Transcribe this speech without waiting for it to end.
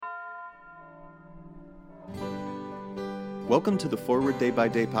Welcome to the Forward Day by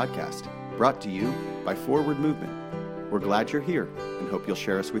Day podcast, brought to you by Forward Movement. We're glad you're here and hope you'll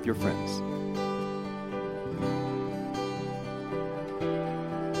share us with your friends.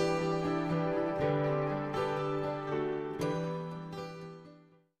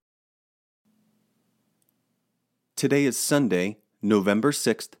 Today is Sunday, November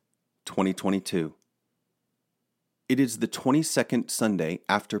 6th, 2022. It is the 22nd Sunday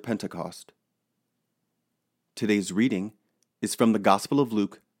after Pentecost. Today's reading is from the Gospel of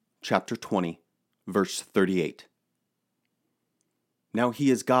Luke, chapter 20, verse 38. Now he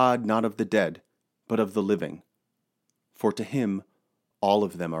is God not of the dead, but of the living, for to him all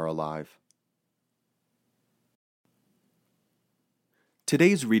of them are alive.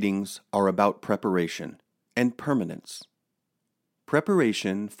 Today's readings are about preparation and permanence.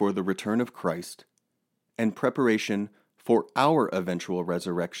 Preparation for the return of Christ, and preparation for our eventual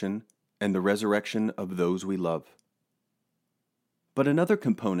resurrection and the resurrection of those we love. But another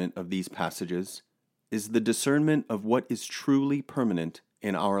component of these passages is the discernment of what is truly permanent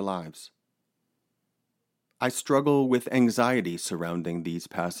in our lives. I struggle with anxiety surrounding these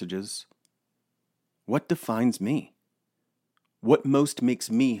passages. What defines me? What most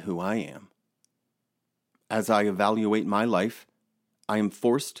makes me who I am? As I evaluate my life, I am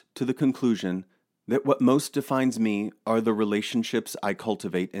forced to the conclusion that what most defines me are the relationships I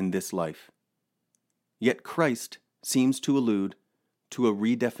cultivate in this life. Yet Christ seems to allude to a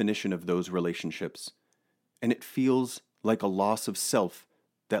redefinition of those relationships, and it feels like a loss of self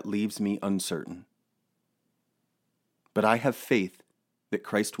that leaves me uncertain. But I have faith that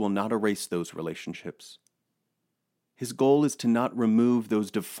Christ will not erase those relationships. His goal is to not remove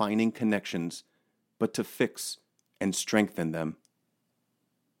those defining connections, but to fix and strengthen them.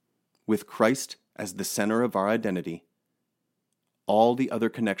 With Christ as the center of our identity, all the other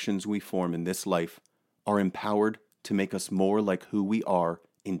connections we form in this life are empowered to make us more like who we are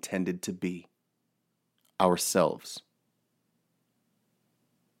intended to be, ourselves.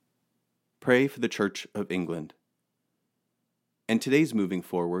 Pray for the Church of England. And today's moving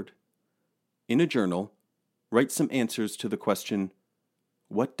forward, in a journal, write some answers to the question,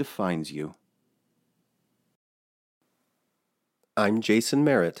 what defines you? I'm Jason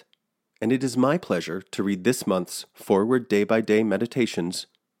Merritt, and it is my pleasure to read this month's Forward Day by Day Meditations,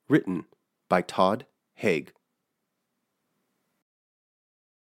 written by Todd Haig.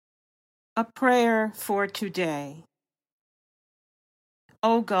 A prayer for today.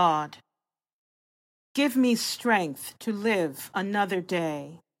 O God, give me strength to live another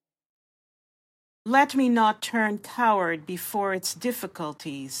day. Let me not turn coward before its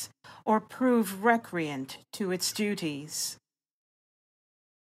difficulties or prove recreant to its duties.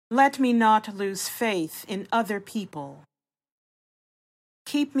 Let me not lose faith in other people.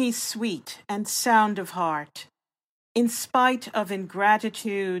 Keep me sweet and sound of heart, in spite of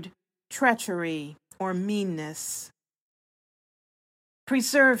ingratitude, treachery, or meanness.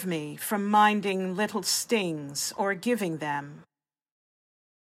 Preserve me from minding little stings or giving them.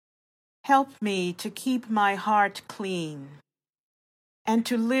 Help me to keep my heart clean, and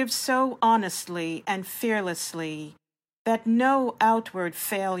to live so honestly and fearlessly that no outward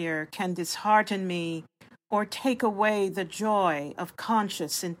failure can dishearten me or take away the joy of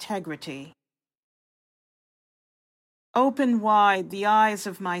conscious integrity. Open wide the eyes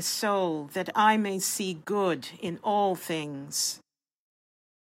of my soul that I may see good in all things.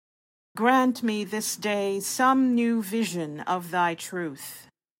 Grant me this day some new vision of thy truth.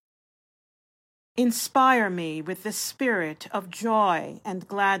 Inspire me with the spirit of joy and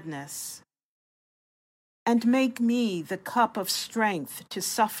gladness, and make me the cup of strength to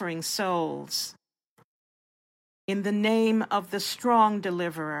suffering souls. In the name of the strong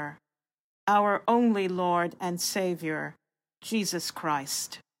deliverer, our only Lord and Savior, Jesus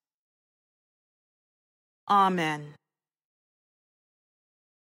Christ. Amen.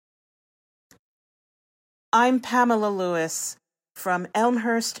 I'm Pamela Lewis from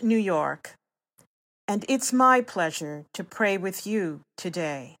Elmhurst, New York, and it's my pleasure to pray with you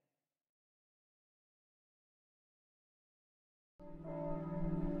today.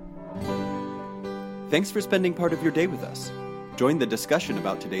 Thanks for spending part of your day with us. Join the discussion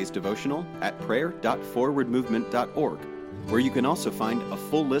about today's devotional at prayer.forwardmovement.org, where you can also find a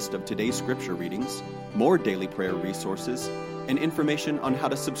full list of today's scripture readings, more daily prayer resources, and information on how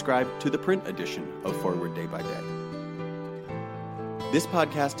to subscribe to the print edition of Forward Day by Day. This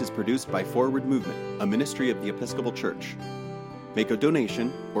podcast is produced by Forward Movement, a ministry of the Episcopal Church. Make a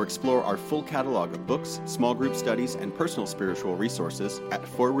donation or explore our full catalog of books, small group studies, and personal spiritual resources at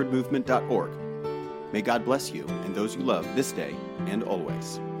forwardmovement.org. May God bless you and those you love this day and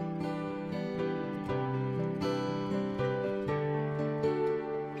always.